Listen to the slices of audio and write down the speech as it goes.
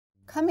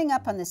Coming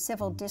up on the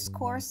Civil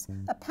Discourse,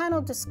 a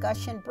panel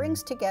discussion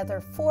brings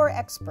together 4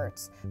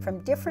 experts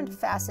from different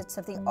facets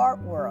of the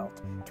art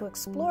world to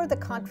explore the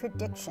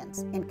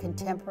contradictions in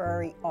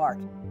contemporary art.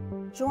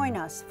 Join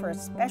us for a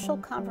special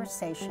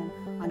conversation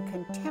on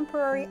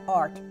contemporary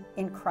art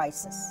in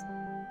crisis.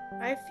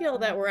 I feel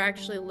that we're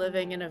actually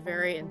living in a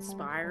very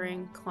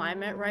inspiring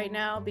climate right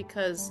now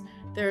because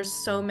there's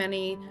so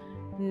many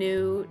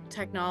new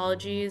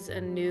technologies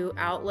and new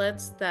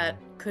outlets that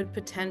could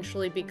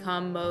potentially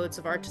become modes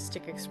of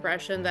artistic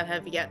expression that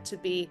have yet to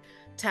be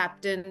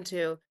tapped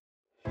into.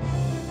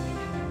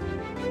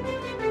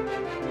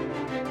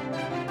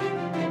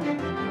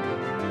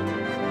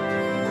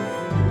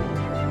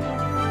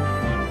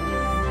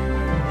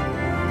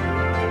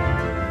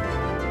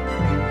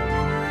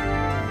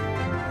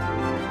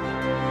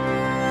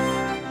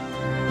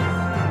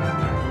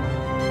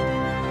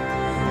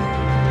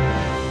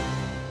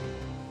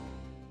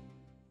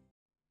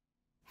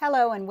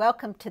 Hello and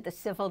welcome to the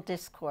Civil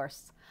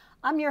Discourse.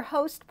 I'm your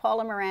host,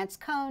 Paula Marantz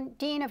Cohen,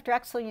 Dean of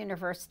Drexel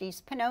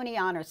University's Pennoni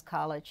Honors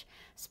College,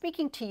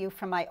 speaking to you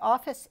from my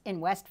office in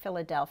West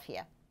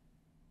Philadelphia.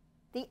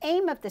 The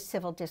aim of the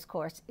Civil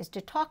Discourse is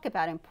to talk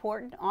about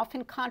important,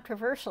 often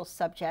controversial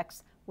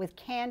subjects with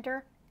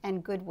candor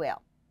and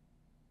goodwill.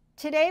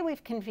 Today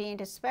we've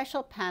convened a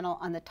special panel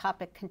on the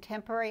topic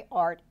Contemporary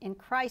Art in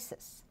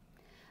Crisis.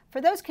 For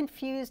those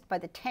confused by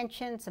the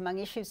tensions among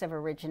issues of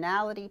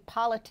originality,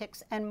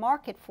 politics, and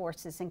market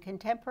forces in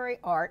contemporary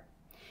art,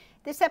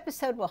 this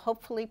episode will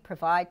hopefully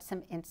provide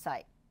some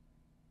insight.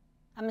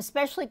 I'm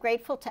especially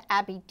grateful to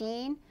Abby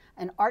Dean,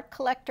 an art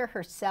collector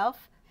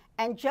herself,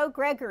 and Joe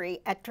Gregory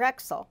at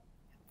Drexel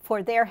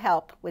for their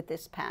help with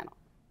this panel.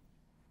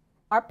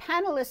 Our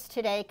panelists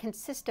today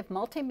consist of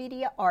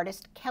multimedia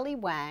artist Kelly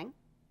Wang,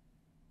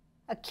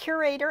 a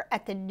curator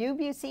at the New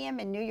Museum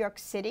in New York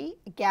City,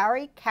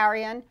 Gary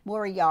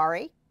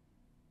Carrion-Murayari,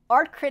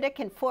 art critic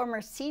and former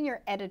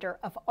senior editor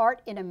of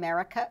Art in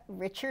America,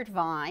 Richard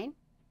Vine,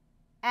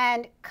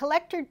 and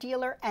collector,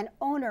 dealer, and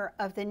owner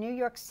of the New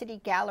York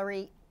City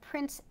gallery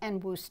Prince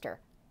and Wooster,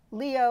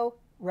 Leo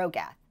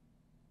Rogath.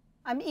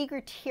 I'm eager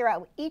to hear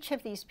how each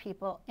of these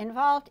people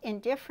involved in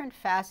different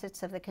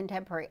facets of the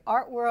contemporary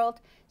art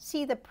world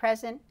see the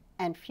present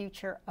and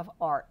future of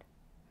art.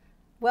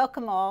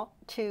 Welcome all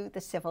to the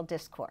Civil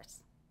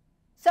Discourse.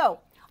 So,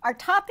 our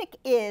topic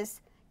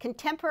is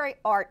contemporary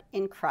art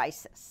in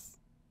crisis.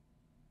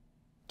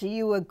 Do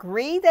you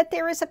agree that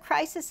there is a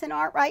crisis in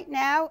art right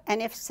now?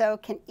 And if so,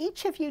 can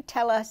each of you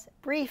tell us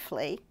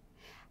briefly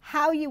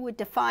how you would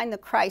define the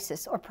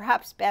crisis, or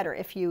perhaps better,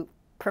 if you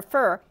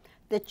prefer,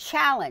 the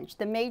challenge,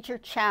 the major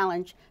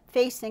challenge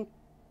facing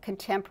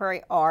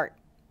contemporary art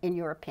in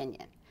your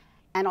opinion?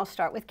 And I'll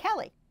start with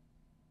Kelly.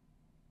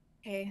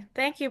 Okay,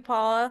 thank you,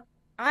 Paula.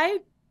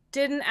 I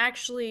didn't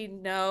actually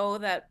know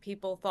that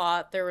people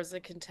thought there was a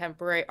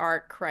contemporary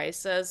art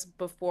crisis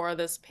before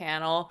this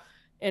panel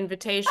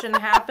invitation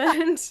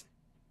happened.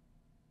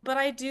 But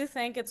I do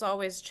think it's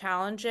always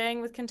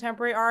challenging with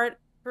contemporary art.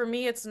 For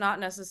me, it's not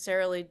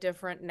necessarily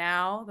different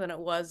now than it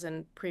was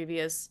in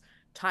previous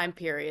time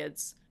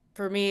periods.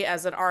 For me,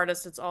 as an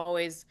artist, it's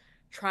always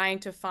trying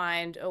to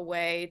find a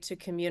way to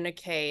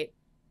communicate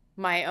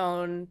my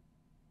own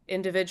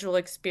individual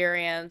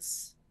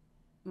experience,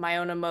 my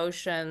own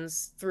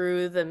emotions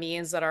through the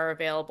means that are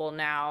available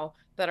now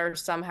that are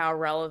somehow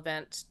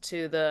relevant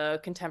to the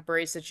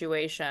contemporary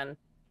situation.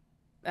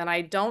 And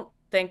I don't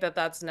think that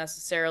that's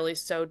necessarily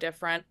so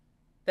different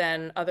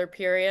than other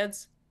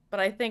periods, but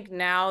I think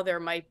now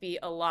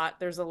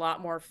there's a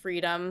lot more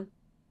freedom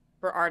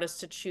for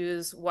artists to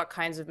choose what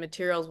kinds of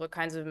materials, what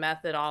kinds of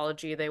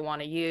methodology they want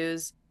to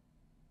use.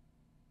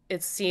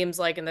 It seems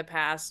like in the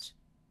past,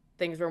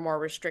 things were more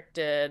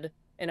restricted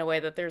in a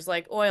way that there's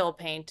like oil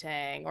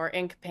painting or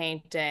ink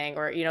painting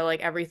or,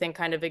 like everything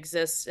kind of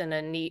exists in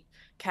a neat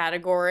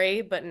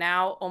category. But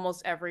now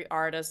almost every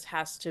artist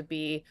has to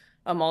be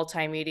a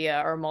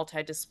multimedia or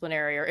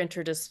multidisciplinary or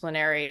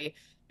interdisciplinary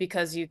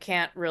because you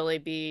can't really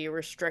be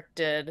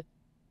restricted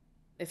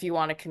if you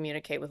want to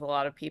communicate with a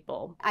lot of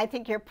people. I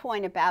think your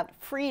point about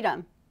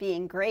freedom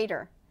being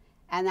greater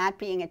and that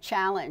being a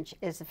challenge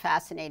is a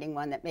fascinating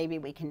one that maybe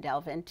we can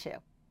delve into.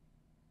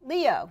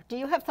 Leo, do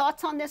you have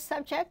thoughts on this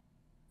subject?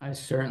 I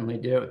certainly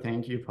do.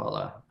 Thank you,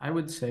 Paula. I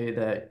would say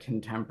that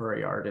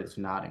contemporary art is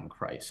not in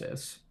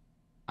crisis.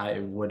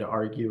 I would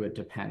argue it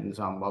depends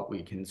on what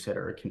we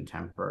consider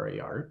contemporary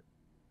art.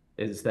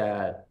 Is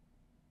that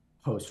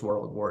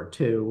post-World War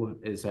II?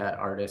 Is that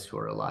artists who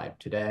are alive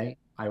today?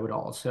 I would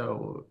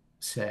also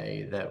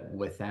say that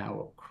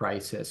without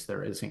crisis,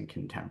 there isn't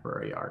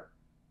contemporary art.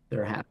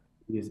 There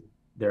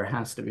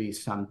has to be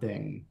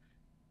something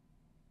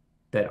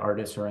that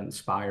artists are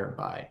inspired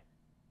by.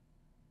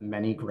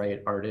 Many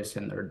great artists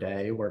in their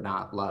day were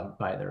not loved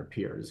by their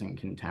peers and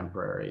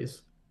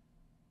contemporaries.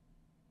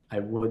 I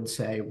would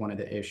say one of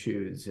the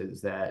issues is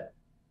that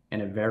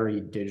in a very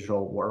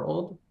digital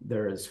world,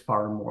 there is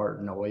far more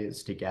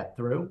noise to get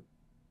through,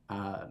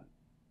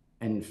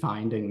 and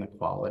finding the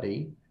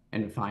quality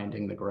and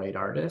finding the great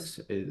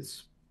artists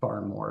is far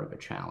more of a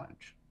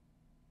challenge.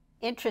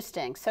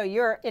 Interesting. So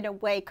you're in a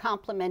way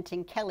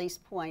complementing Kelly's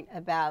point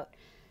about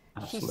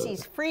Absolutely. she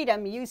sees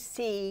freedom, you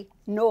see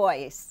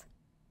noise.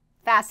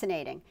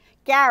 Fascinating.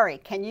 Gary,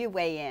 can you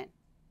weigh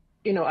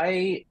in?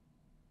 I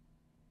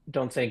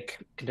don't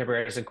think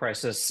contemporary art is in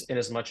crisis in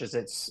as much as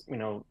it's,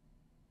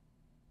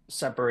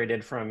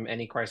 separated from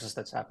any crisis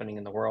that's happening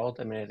in the world.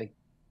 I mean, I think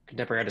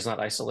contemporary art is not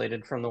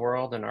isolated from the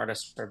world, and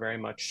artists are very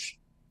much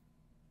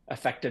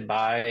affected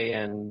by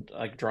and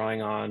like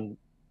drawing on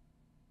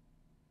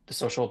the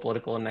social,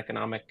 political, and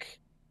economic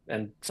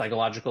and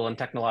psychological and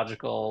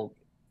technological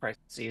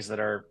crises that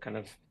are kind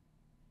of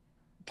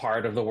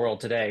part of the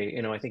world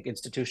today. I think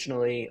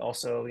institutionally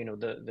also,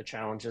 the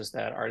challenges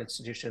that art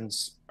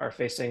institutions are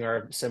facing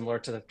are similar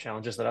to the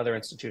challenges that other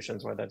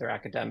institutions, whether they're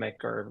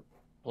academic or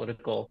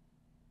political,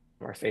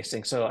 are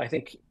facing. So I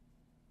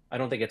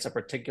don't think it's a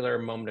particular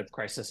moment of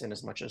crisis in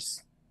as much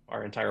as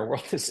our entire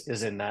world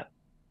is in that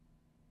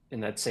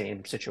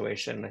same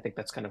situation. I think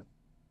that's kind of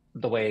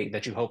the way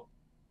that you hope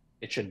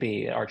it should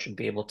be. Art should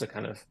be able to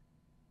kind of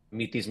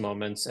meet these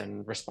moments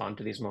and respond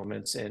to these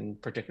moments in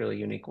particularly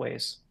unique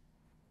ways.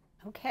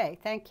 Okay,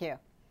 thank you.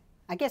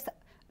 I guess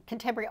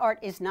contemporary art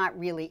is not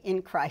really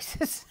in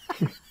crisis.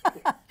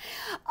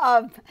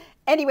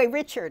 Anyway,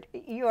 Richard,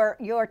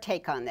 your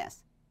take on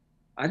this.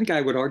 I think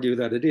I would argue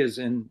that it is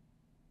in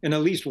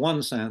at least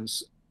one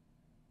sense,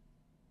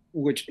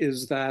 which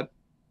is that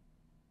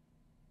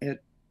the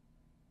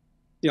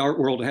art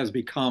world has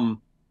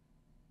become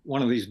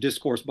one of these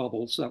discourse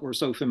bubbles that we're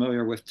so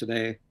familiar with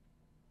today,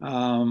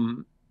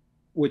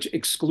 which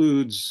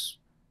excludes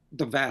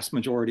the vast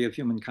majority of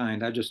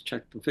humankind. I just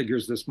checked the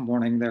figures this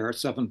morning. There are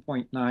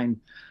 7.9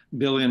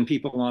 billion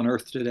people on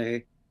Earth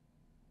today.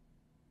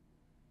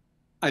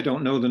 I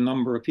don't know the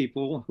number of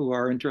people who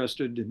are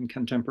interested in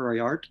contemporary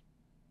art,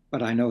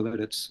 but I know that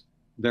it's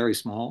very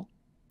small.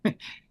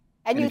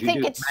 And you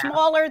think it's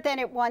smaller than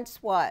it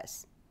once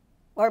was,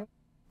 or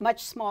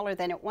much smaller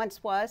than it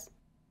once was?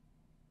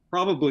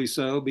 Probably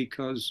so,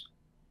 because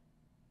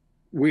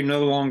we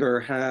no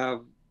longer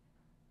have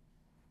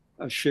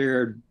a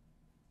shared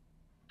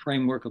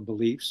framework of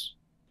beliefs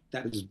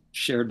that is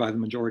shared by the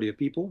majority of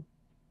people.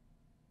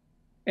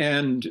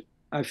 And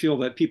I feel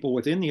that people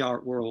within the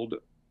art world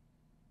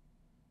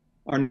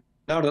are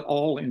not at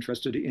all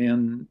interested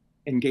in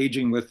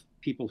engaging with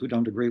people who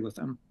don't agree with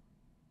them.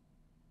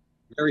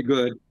 Very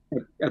good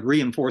at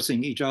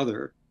reinforcing each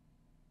other,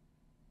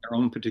 their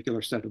own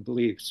particular set of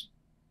beliefs,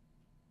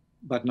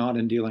 but not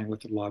in dealing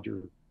with the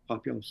larger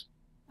populace.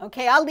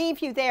 Okay, I'll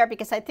leave you there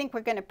because I think we're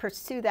going to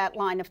pursue that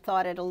line of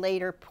thought at a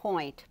later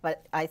point,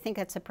 but I think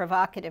it's a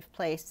provocative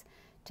place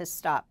to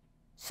stop.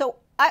 So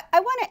I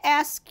want to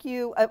ask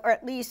you, or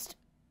at least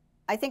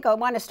I think I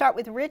want to start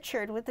with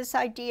Richard, with this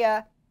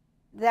idea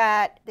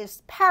that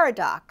this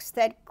paradox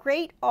that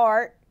great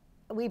art,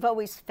 we've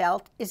always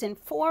felt, is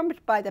informed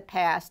by the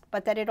past,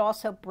 but that it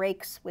also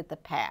breaks with the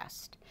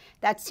past.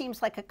 That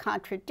seems like a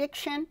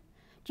contradiction.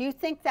 Do you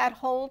think that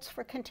holds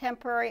for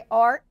contemporary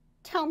art?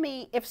 Tell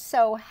me, if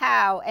so,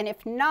 how, and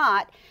if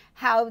not,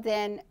 how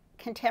then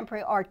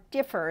contemporary art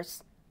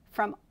differs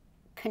from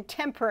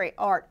contemporary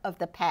art of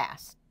the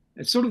past?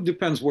 It sort of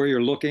depends where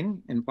you're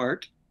looking, in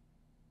part.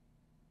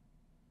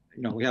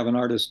 We have an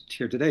artist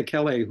here today,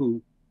 Kelly,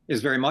 who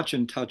is very much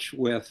in touch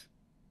with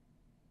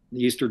the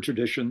Eastern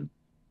tradition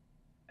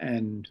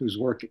and whose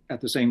work at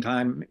the same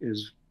time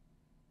is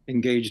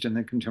engaged in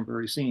the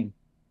contemporary scene.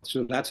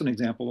 So that's an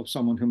example of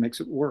someone who makes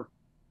it work.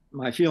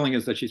 My feeling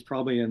is that she's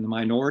probably in the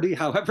minority,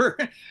 however.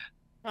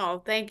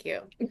 Oh, thank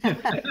you.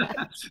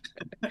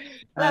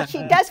 Well,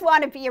 she does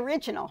want to be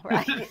original,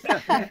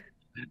 right?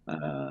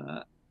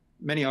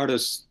 Many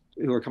artists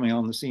who are coming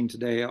on the scene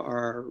today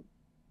are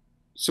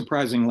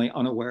surprisingly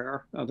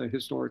unaware of the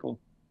historical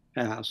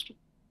past,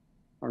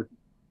 are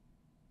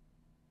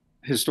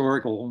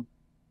historical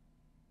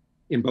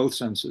in both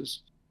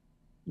senses,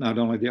 not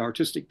only the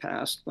artistic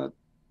past, but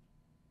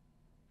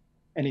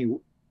any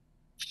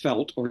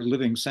felt or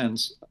living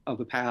sense of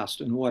the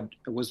past and what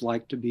it was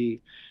like to be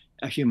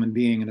a human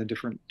being in a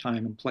different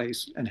time and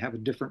place and have a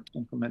different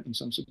temperament and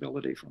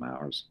sensibility from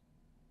ours.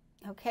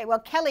 Okay, well,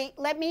 Kelly,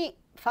 let me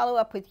follow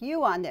up with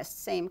you on this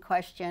same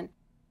question.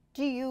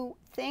 Do you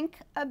think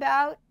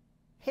about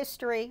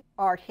history,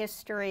 art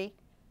history,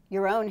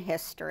 your own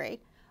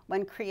history,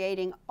 when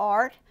creating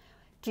art?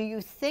 Do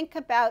you think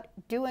about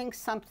doing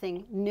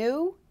something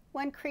new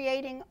when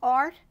creating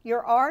art,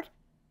 your art?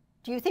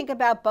 Do you think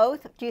about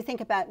both? Do you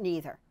think about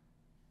neither?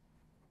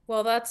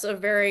 Well, that's a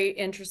very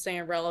interesting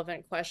and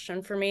relevant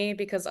question for me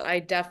because I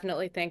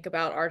definitely think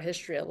about art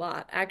history a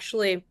lot.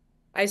 Actually,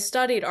 I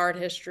studied art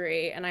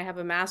history and I have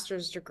a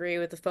master's degree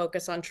with a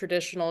focus on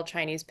traditional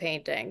Chinese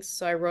paintings.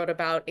 So I wrote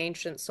about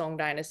ancient Song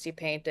Dynasty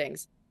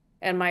paintings.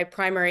 And my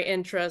primary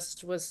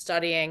interest was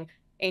studying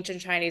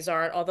ancient Chinese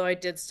art, although I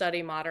did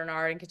study modern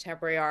art and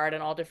contemporary art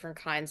and all different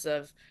kinds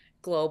of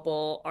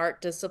global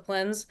art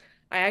disciplines.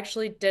 I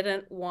actually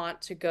didn't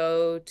want to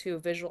go to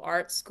visual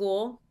art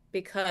school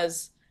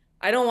because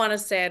I don't want to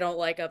say I don't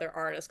like other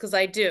artists, because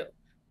I do.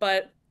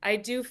 But I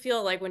do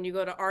feel like when you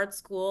go to art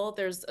school,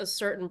 there's a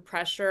certain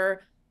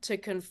pressure to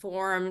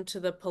conform to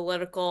the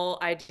political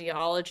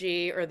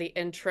ideology or the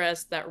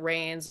interest that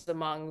reigns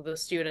among the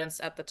students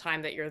at the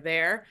time that you're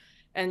there.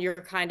 And you're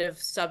kind of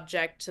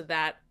subject to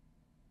that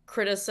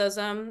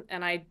criticism.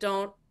 And I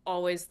don't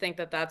always think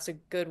that that's a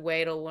good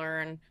way to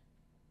learn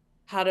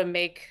how to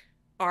make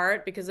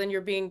art, because then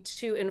you're being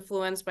too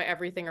influenced by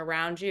everything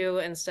around you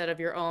instead of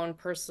your own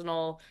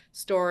personal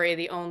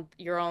story,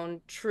 your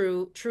own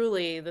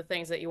truly the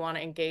things that you want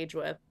to engage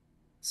with.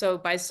 So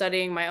by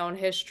studying my own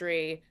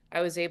history,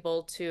 I was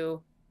able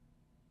to,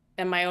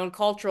 and my own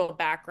cultural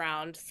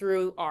background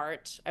through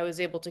art, I was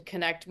able to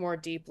connect more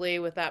deeply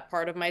with that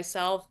part of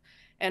myself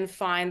and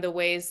find the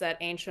ways that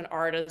ancient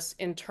artists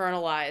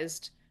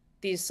internalized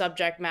these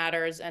subject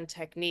matters and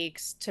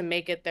techniques to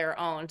make it their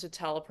own, to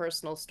tell a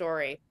personal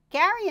story.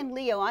 Gary and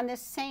Leo, on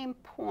this same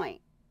point,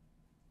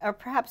 or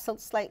perhaps a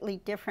slightly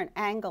different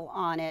angle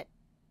on it,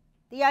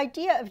 the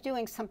idea of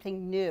doing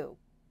something new,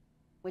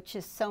 which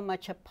is so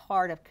much a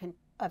part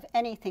of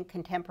anything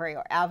contemporary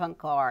or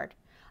avant-garde.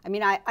 I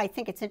mean, I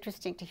think it's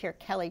interesting to hear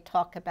Kelly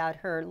talk about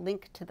her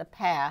link to the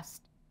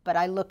past, but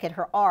I look at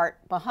her art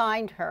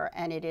behind her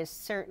and it is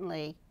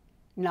certainly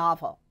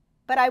novel.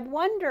 But I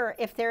wonder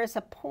if there is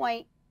a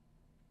point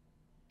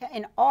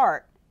in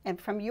art,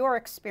 and from your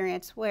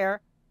experience,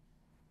 where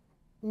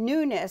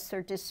newness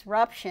or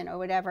disruption or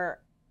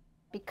whatever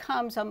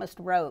becomes almost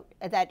rote,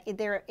 that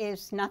there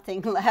is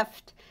nothing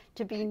left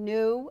to be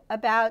new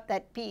about,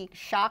 that being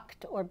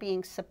shocked or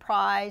being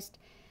surprised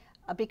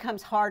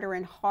becomes harder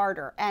and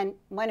harder. And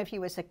one of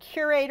you is a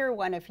curator,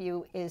 one of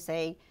you is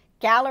a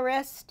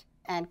gallerist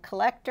and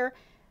collector.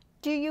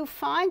 Do you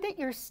find that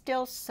you're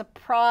still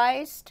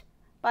surprised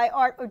by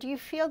art, or do you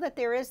feel that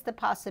there is the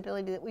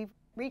possibility that we've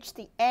reached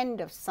the end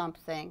of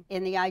something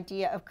in the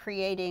idea of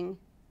creating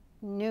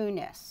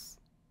newness?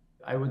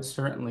 I would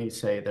certainly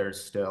say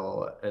there's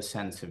still a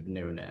sense of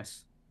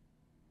newness.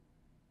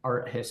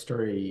 Art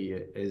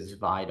history is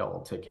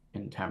vital to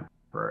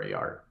contemporary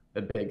art.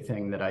 A big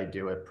thing that I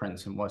do at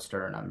Prince and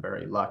Wooster, and I'm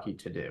very lucky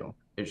to do,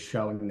 is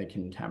showing the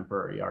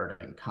contemporary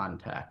art in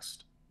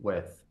context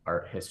with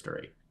art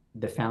history.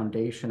 The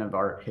foundation of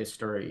art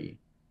history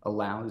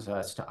allows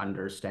us to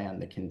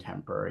understand the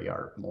contemporary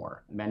art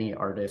more. Many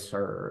artists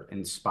are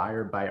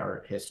inspired by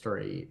art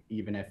history,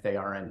 even if they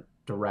aren't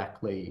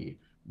directly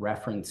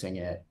referencing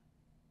it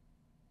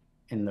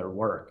in their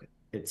work.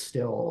 It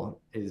still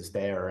is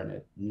there, and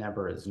it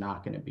never is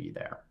not going to be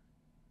there.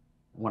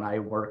 When I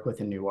work with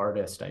a new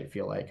artist, I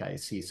feel like I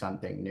see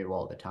something new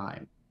all the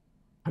time.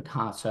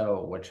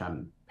 Picasso, which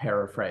I'm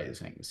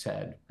paraphrasing,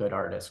 said, "Good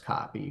artists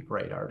copy,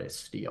 great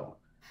artists steal."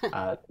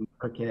 The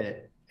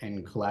market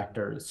and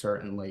collectors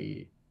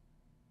certainly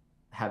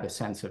have a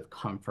sense of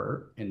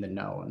comfort in the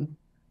known.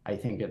 I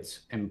think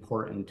it's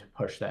important to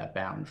push that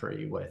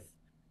boundary with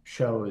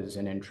shows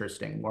and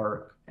interesting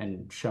work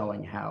and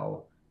showing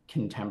how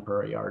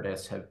contemporary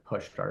artists have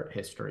pushed art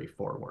history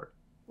forward.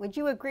 Would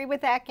you agree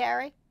with that,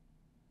 Gary?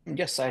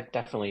 Yes, I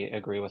definitely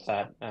agree with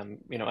that.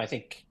 I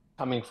think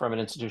coming from an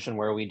institution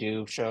where we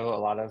do show a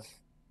lot of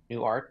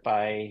new art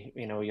by,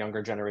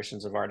 younger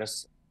generations of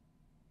artists,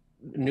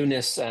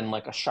 newness and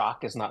like a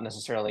shock is not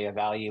necessarily a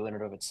value in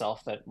and of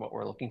itself that what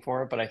we're looking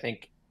for. But I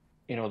think,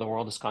 the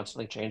world is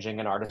constantly changing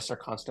and artists are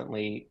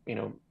constantly,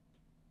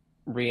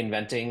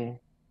 reinventing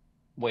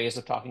ways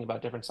of talking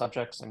about different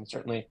subjects. And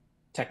certainly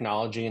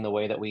technology and the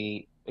way that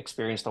we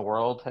experience the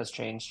world has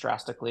changed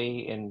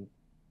drastically in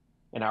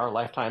our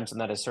lifetimes,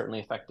 and that has certainly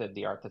affected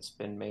the art that's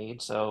been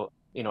made. So,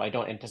 I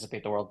don't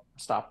anticipate the world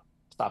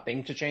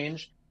stopping to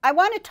change. I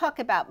want to talk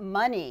about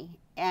money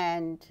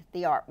and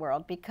the art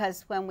world,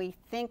 because when we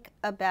think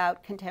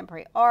about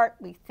contemporary art,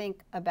 we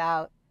think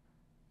about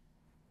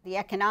the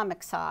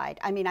economic side.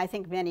 I mean, I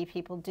think many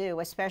people do,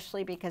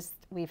 especially because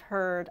we've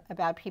heard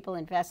about people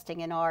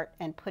investing in art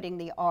and putting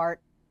the art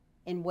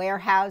in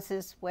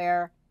warehouses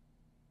where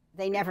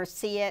they never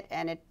see it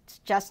and it's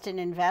just an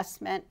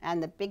investment,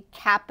 and the big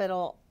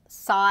capital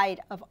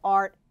side of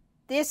art.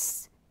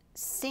 This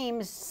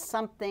seems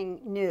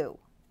something new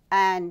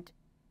and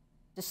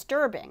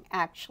disturbing,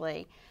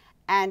 actually.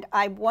 And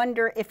I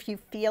wonder if you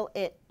feel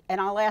it,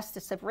 and I'll ask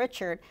this of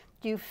Richard,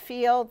 do you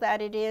feel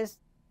that it is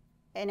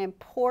an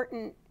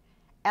important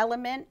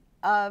element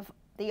of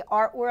the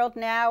art world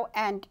now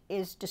and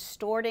is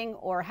distorting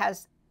or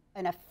has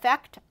an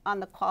effect on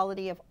the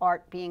quality of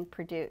art being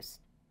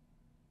produced?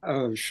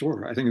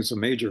 Sure. I think it's a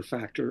major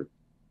factor.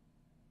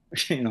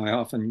 I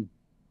often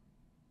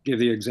give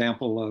the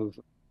example of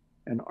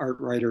an art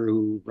writer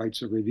who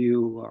writes a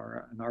review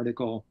or an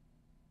article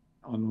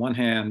on one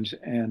hand,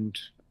 and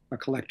a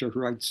collector who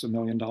writes $1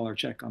 million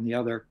check on the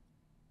other.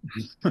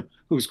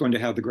 Who's going to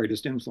have the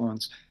greatest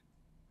influence?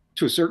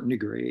 To a certain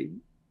degree,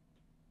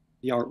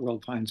 the art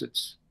world finds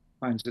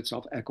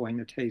itself echoing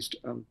the taste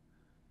of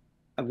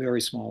a very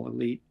small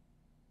elite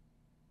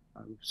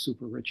of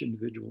super rich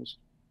individuals.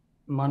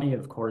 Money,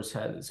 of course,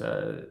 has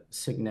a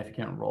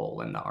significant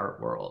role in the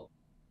art world.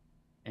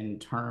 In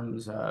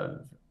terms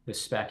of the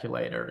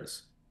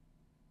speculators,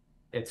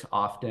 it's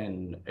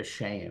often a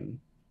shame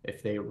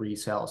if they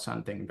resell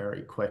something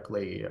very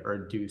quickly or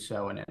do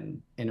so in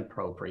an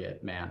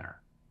inappropriate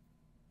manner.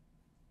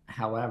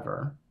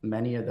 However,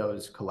 many of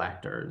those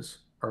collectors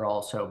are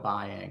also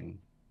buying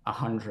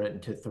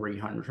 100 to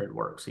 300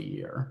 works a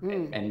year,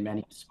 and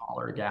many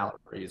smaller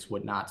galleries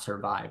would not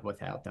survive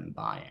without them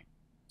buying.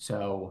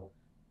 So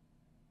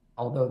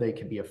although they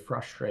can be a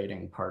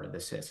frustrating part of the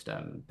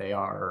system, they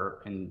are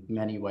in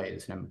many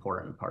ways an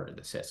important part of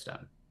the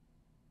system.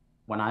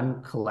 When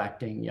I'm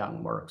collecting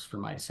young works for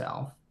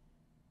myself,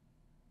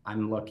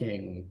 I'm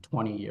looking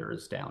 20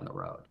 years down the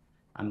road.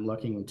 I'm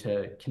looking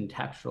to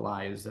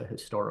contextualize the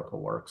historical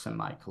works in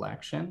my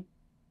collection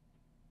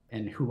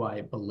and who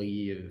I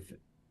believe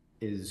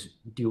is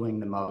doing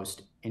the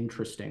most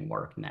interesting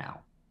work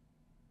now.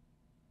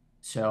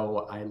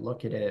 So I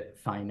look at it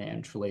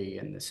financially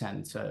in the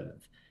sense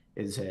of,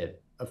 is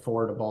it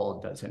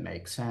affordable? Does it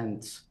make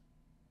sense?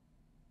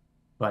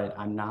 But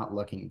I'm not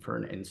looking for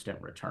an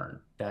instant return.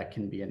 That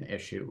can be an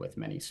issue with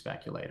many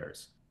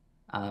speculators.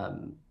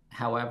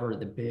 However,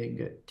 the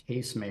big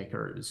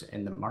tastemakers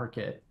in the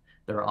market,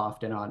 they're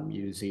often on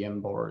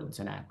museum boards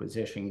and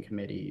acquisition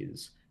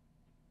committees,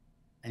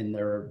 and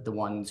they're the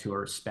ones who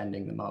are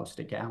spending the most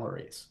at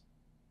galleries.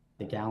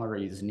 The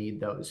galleries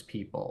need those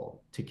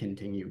people to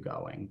continue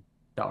going.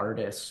 The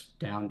artists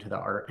down to the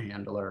art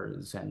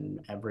handlers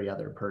and every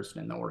other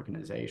person in the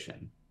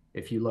organization.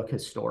 If you look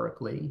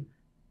historically,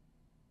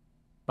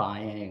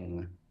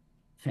 buying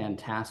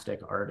fantastic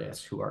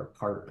artists who are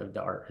part of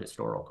the art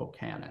historical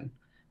canon,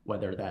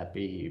 whether that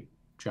be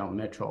Joe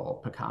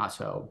Mitchell,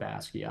 Picasso,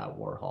 Basquiat,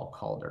 Warhol,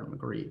 Calder,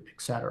 Magritte,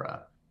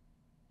 etc.,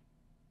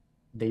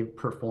 they've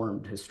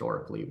performed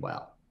historically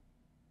well.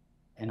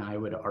 And I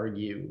would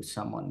argue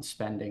someone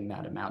spending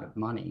that amount of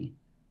money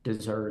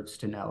deserves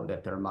to know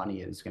that their money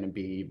is going to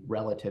be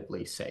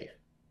relatively safe.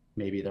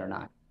 Maybe they're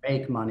not going to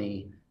make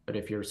money, but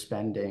if you're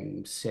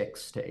spending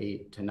 6 to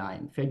 8 to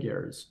 9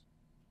 figures,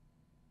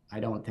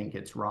 I don't think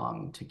it's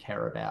wrong to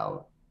care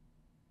about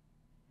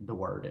the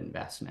word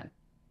investment.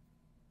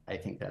 I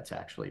think that's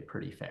actually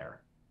pretty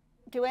fair.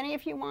 Do any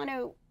of you want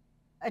to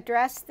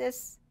address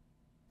this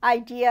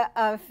idea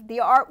of the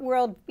art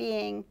world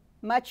being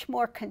much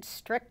more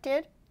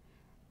constricted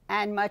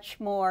and much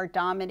more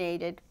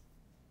dominated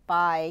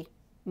by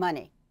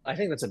money? I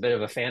think that's a bit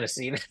of a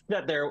fantasy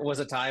that there was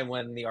a time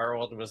when the art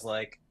world was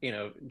like,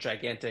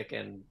 gigantic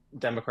and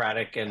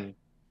democratic and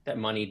that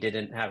money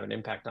didn't have an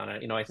impact on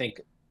it. I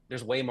think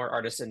there's way more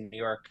artists in New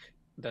York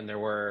than there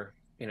were,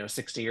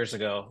 60 years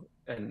ago.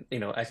 And,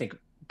 I think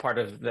part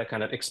of the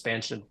kind of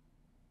expansion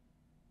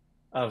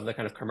of the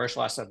kind of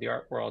commercial aspect of the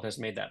art world has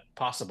made that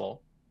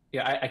possible.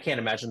 Yeah, I can't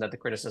imagine that the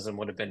criticism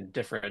would have been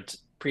different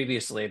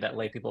previously, that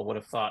lay people would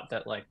have thought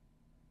that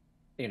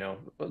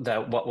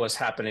that what was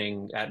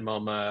happening at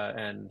MoMA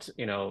and,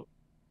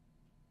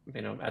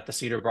 at the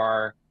Cedar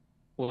Bar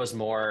was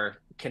more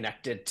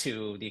connected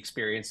to the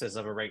experiences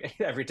of a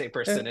everyday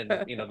person in,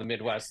 the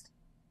Midwest.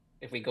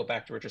 If we go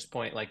back to Richard's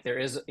point, there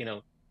is,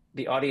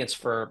 the audience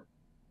for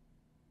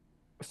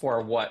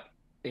what,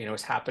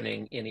 is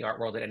happening in the art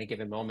world at any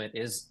given moment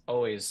has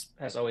always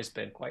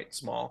been quite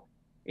small.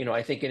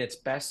 I think in its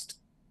best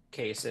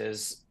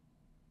cases,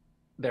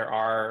 there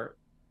are,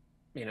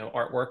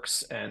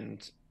 artworks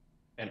and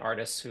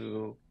artists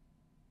who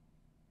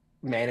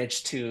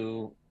manage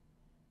to,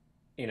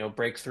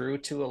 break through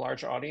to a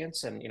large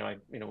audience. And,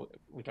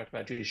 we talked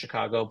about Judy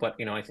Chicago, but,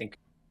 I think,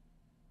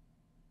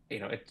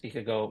 you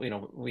could go,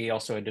 we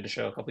also did a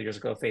show a couple of years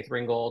ago, Faith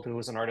Ringgold, who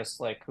was an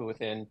artist, who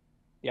within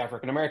the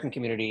African-American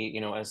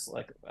community,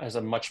 as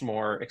a much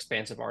more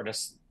expansive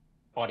artist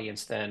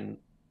audience than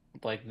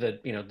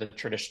the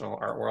traditional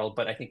art world.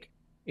 But I think,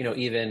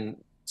 even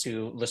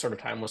to the sort of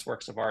timeless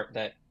works of art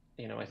that,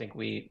 I think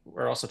we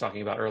were also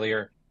talking about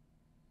earlier,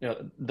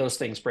 those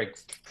things break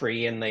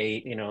free and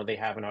they, they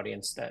have an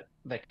audience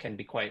that can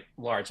be quite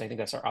large. I think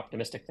that's our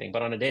optimistic thing.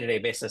 But on a day-to-day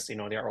basis, the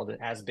art world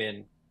has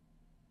been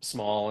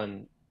small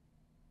and,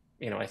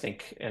 I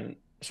think in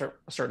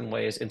certain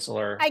ways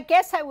insular. I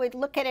guess I would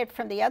look at it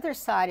from the other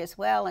side as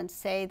well and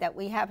say that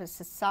we have a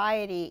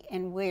society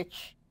in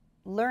which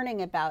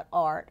learning about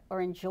art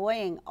or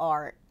enjoying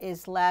art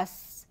is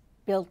less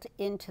built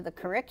into the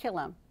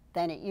curriculum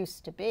than it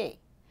used to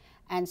be.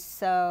 And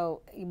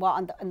so,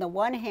 well, on the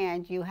one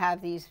hand, you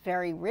have these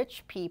very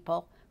rich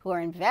people who are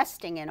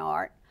investing in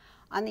art.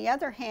 On the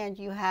other hand,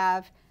 you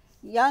have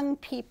young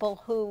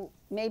people who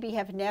maybe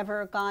have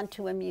never gone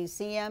to a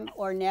museum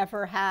or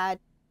never had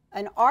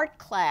an art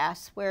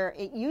class, where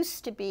it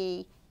used to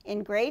be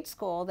in grade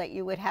school that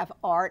you would have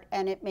art,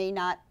 and it may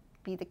not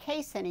be the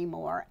case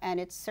anymore. And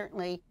it's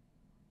certainly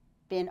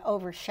been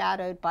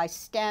overshadowed by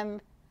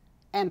STEM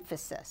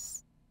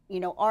emphasis.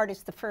 Art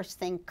is the first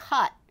thing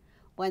cut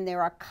when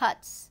there are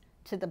cuts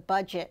to the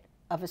budget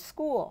of a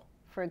school,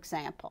 for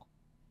example.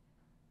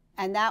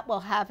 And that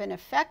will have an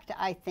effect,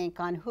 I think,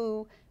 on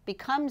who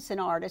becomes an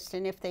artist,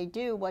 and if they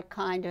do, what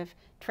kind of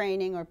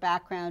training or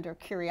background or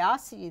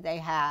curiosity they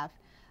have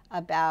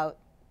about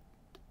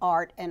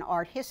art and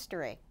art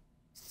history.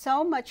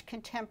 So much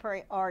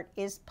contemporary art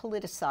is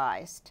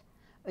politicized,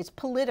 it's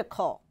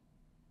political.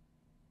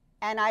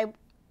 And I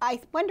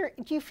wonder,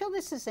 do you feel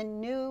this is a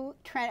new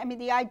trend? I mean,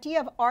 the idea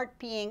of art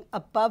being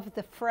above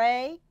the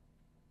fray,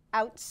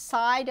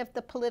 outside of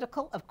the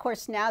political. Of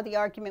course, now the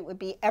argument would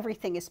be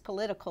everything is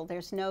political.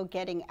 There's no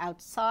getting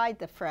outside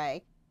the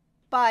fray.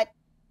 But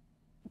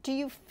do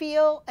you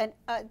feel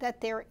that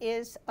there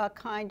is a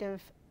kind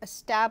of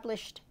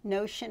established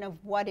notion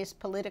of what is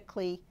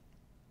politically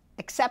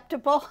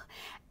acceptable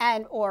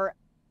and or,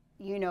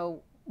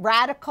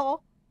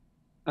 radical?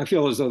 I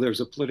feel as though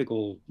there's a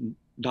political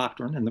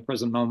doctrine in the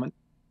present moment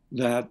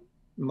that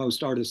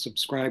most artists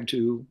subscribe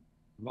to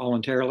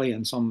voluntarily,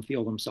 and some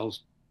feel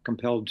themselves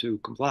compelled to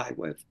comply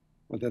with,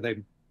 whether they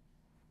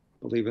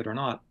believe it or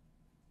not.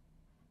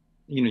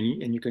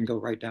 And you can go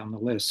right down the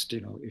list,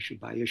 issue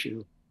by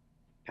issue: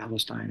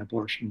 Palestine,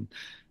 abortion,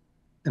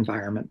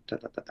 environment,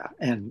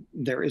 and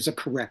there is a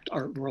correct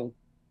art world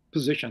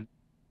position.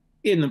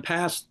 In the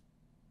past,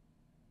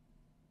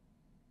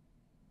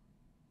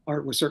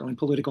 art was certainly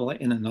political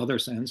in another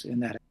sense, in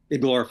that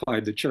it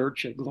glorified the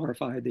church, it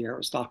glorified the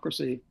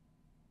aristocracy,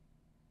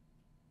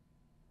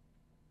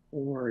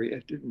 or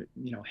it,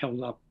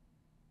 held up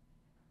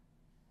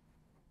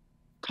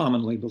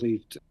commonly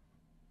believed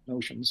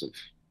notions of,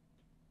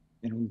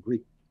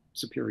 Greek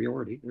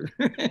superiority,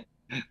 or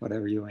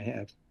whatever you may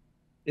have.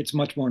 It's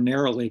much more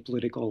narrowly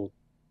political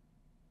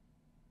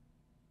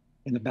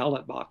in the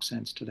ballot box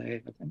sense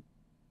today, I think.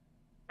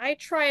 I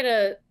try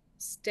to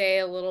stay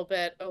a little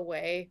bit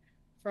away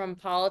from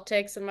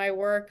politics in my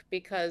work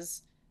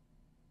because,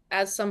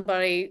 as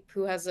somebody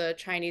who has a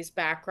Chinese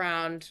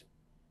background,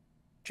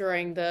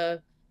 during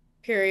the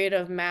period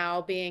of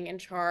Mao being in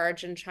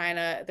charge in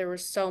China, there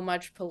was so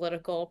much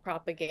political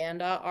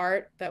propaganda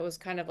art that was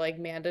kind of like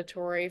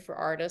mandatory for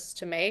artists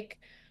to make.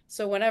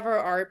 So whenever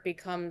art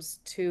becomes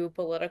too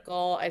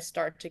political, I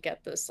start to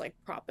get this like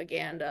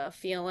propaganda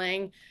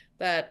feeling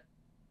that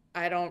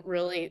I don't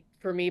really,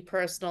 for me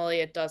personally,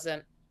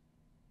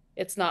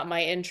 it's not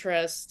my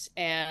interest,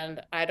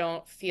 and I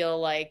don't feel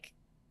like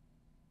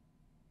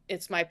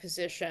it's my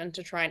position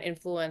to try and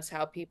influence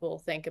how people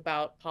think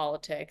about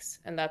politics,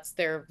 and that's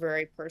their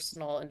very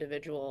personal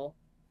individual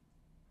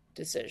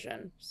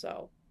decision.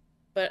 So,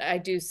 but I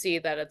do see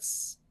that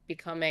it's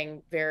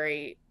becoming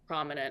very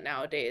prominent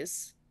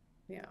nowadays.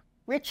 Yeah.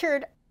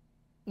 Richard,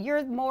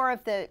 you're more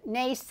of the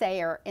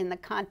naysayer in the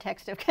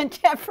context of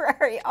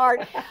contemporary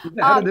art.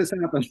 How did this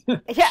happen?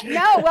 Yeah,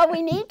 no, well,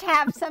 we need to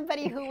have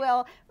somebody who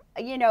will,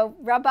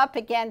 rub up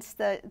against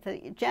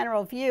the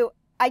general view.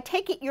 I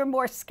take it you're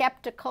more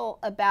skeptical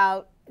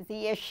about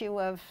the issue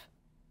of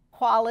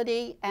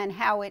quality and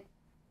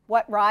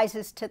what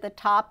rises to the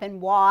top and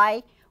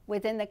why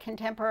within the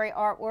contemporary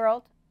art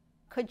world.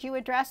 Could you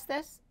address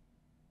this?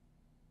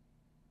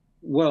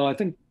 Well, I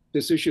think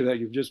this issue that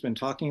you've just been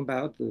talking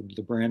about,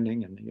 the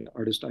branding and the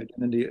artist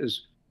identity,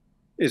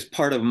 is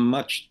part of a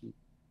much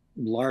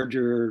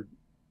larger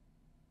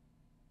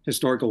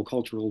historical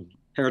cultural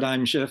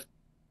paradigm shift.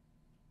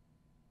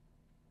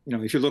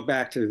 If you look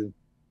back to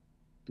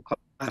the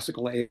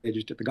classical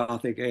age, to the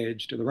Gothic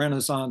age, to the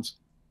Renaissance,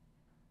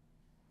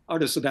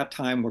 artists at that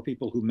time were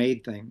people who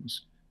made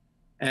things,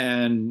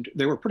 and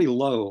they were pretty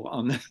low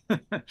on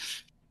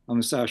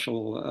the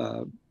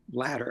social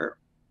ladder.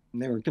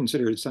 And they were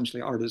considered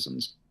essentially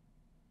artisans.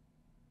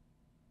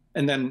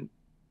 And then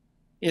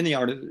in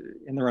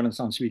the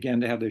Renaissance, we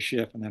began to have this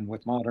shift, and then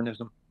with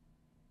modernism,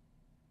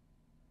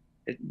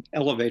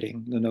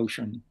 elevating the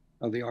notion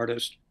of the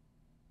artist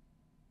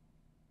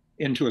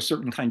into a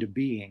certain kind of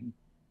being,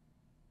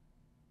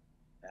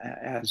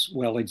 as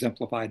well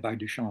exemplified by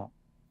Duchamp.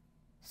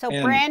 So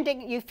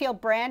branding, you feel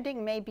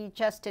branding may be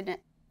just an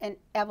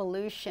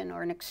evolution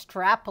or an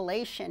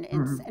extrapolation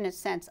in a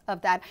sense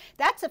of that.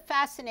 That's a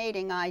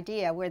fascinating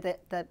idea, where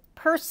the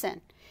person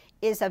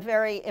is a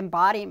very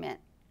embodiment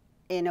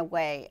in a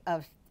way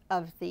of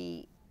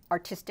the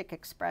artistic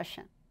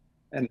expression.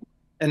 And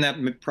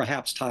that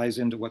perhaps ties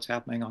into what's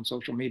happening on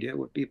social media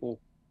with people,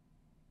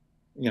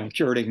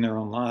 curating their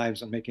own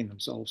lives and making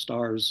themselves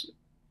stars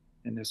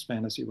in this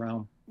fantasy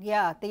realm.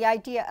 Yeah, the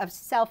idea of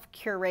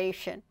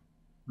self-curation.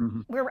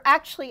 We're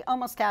actually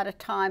almost out of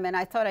time, and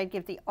I thought I'd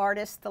give the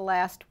artist the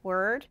last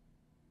word.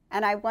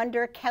 And I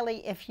wonder,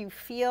 Kelly, if you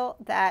feel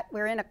that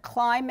we're in a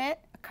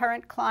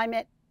current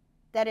climate,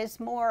 that is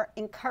more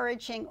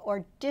encouraging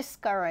or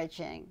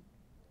discouraging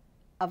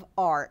of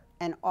art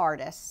and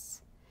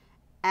artists.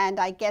 And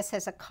I guess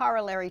as a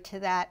corollary to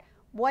that,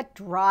 what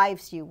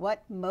drives you,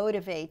 what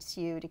motivates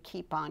you to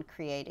keep on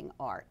creating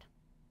art?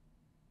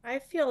 I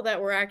feel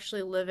that we're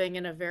actually living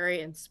in a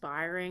very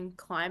inspiring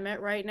climate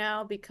right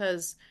now,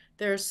 because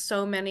there's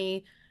so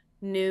many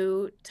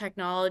new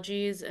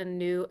technologies and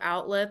new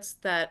outlets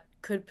that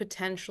could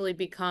potentially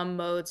become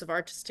modes of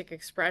artistic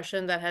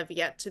expression that have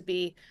yet to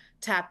be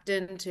tapped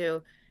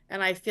into.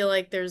 And I feel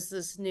like there's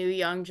this new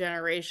young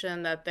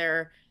generation that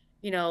they're,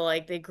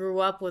 like they grew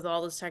up with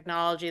all this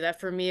technology that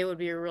for me, it would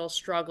be a real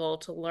struggle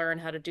to learn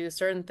how to do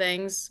certain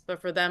things. But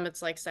for them,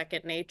 it's like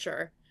second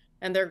nature.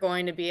 And they're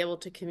going to be able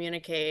to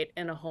communicate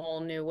in a whole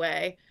new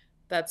way.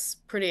 That's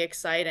pretty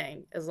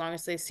exciting, as long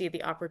as they see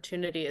the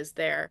opportunity is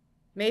there.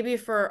 maybe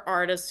for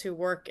artists who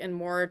work in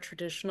more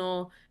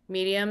traditional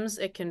mediums,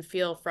 it can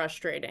feel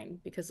frustrating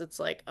because it's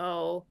like,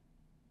 oh,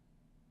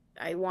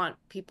 I want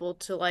people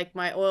to like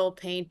my oil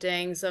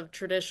paintings of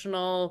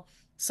traditional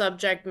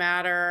subject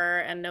matter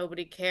and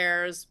nobody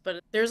cares.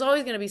 But there's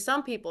always going to be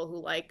some people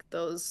who like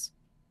those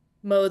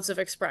modes of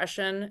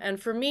expression.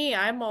 And for me,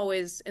 I'm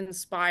always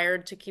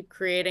inspired to keep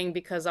creating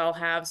because I'll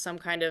have some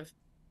kind of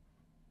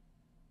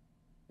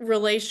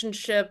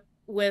relationship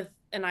with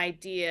an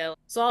idea.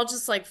 So I'll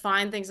just like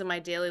find things in my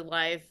daily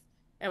life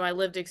and my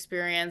lived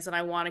experience, and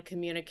I want to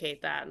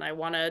communicate that, and I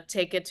want to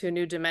take it to a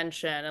new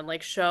dimension and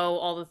like show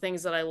all the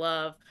things that I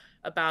love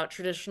about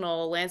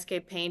traditional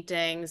landscape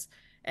paintings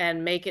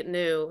and make it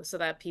new so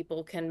that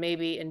people can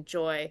maybe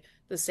enjoy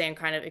the same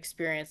kind of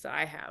experience that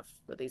I have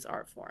with these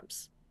art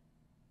forms.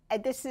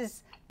 This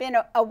has been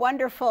a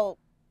wonderful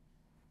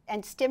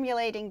and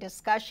stimulating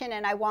discussion,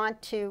 and I want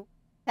to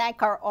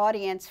thank our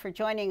audience for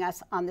joining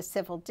us on the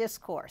Civil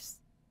Discourse.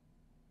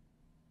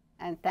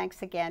 And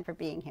thanks again for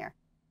being here.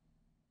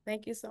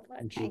 Thank you so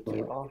much. Thank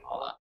you,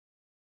 Paula.